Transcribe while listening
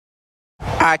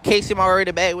Alright, Casey, I'm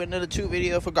already back with another true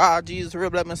video for God, Jesus, real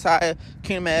blood Messiah,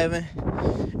 Kingdom of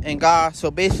Heaven, and God.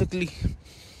 So basically,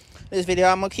 this video,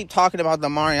 I'm going to keep talking about the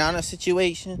Mariana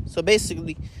situation. So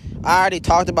basically, I already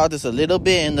talked about this a little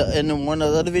bit in one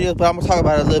of the other videos, but I'm going to talk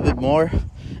about it a little bit more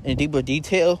in deeper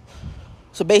detail.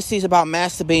 So basically, it's about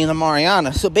masturbating to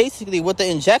Mariana. So basically, what the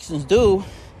injections do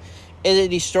is it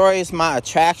destroys my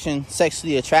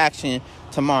sexually attraction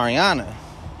to Mariana.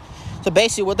 So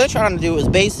basically, what they're trying to do is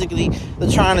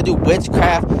they're trying to do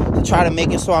witchcraft to try to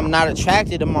make it so I'm not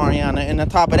attracted to Mariana. And on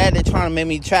top of that, they're trying to make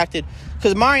me attracted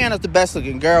because Mariana's the best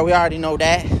looking girl. We already know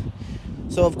that.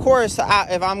 So of course,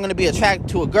 if I'm going to be attracted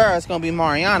to a girl, it's going to be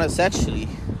Mariana sexually.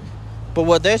 But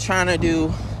what they're trying to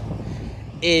do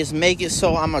is make it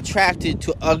so I'm attracted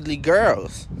to ugly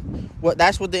girls.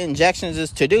 That's what the injections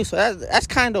is to do. So that's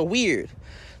kind of weird.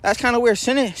 That's kind of weird.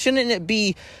 Shouldn't it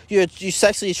be you're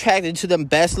sexually attracted to the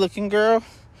best looking girl?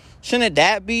 Shouldn't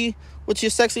that be what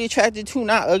you're sexually attracted to,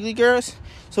 not ugly girls?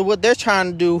 So what they're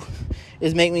trying to do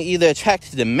is make me either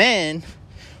attracted to men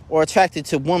or attracted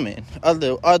to women,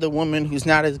 other women who's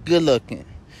not as good looking,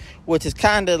 which is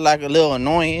kind of like a little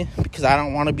annoying because I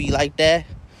don't want to be like that.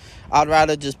 I'd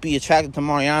rather just be attracted to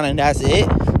Mariana and that's it.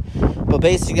 But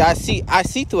basically, I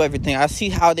see through everything. I see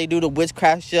how they do the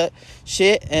witchcraft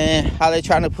shit and how they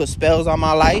trying to put spells on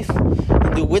my life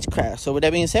and do witchcraft. So with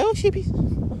that being said, oh, sheepies.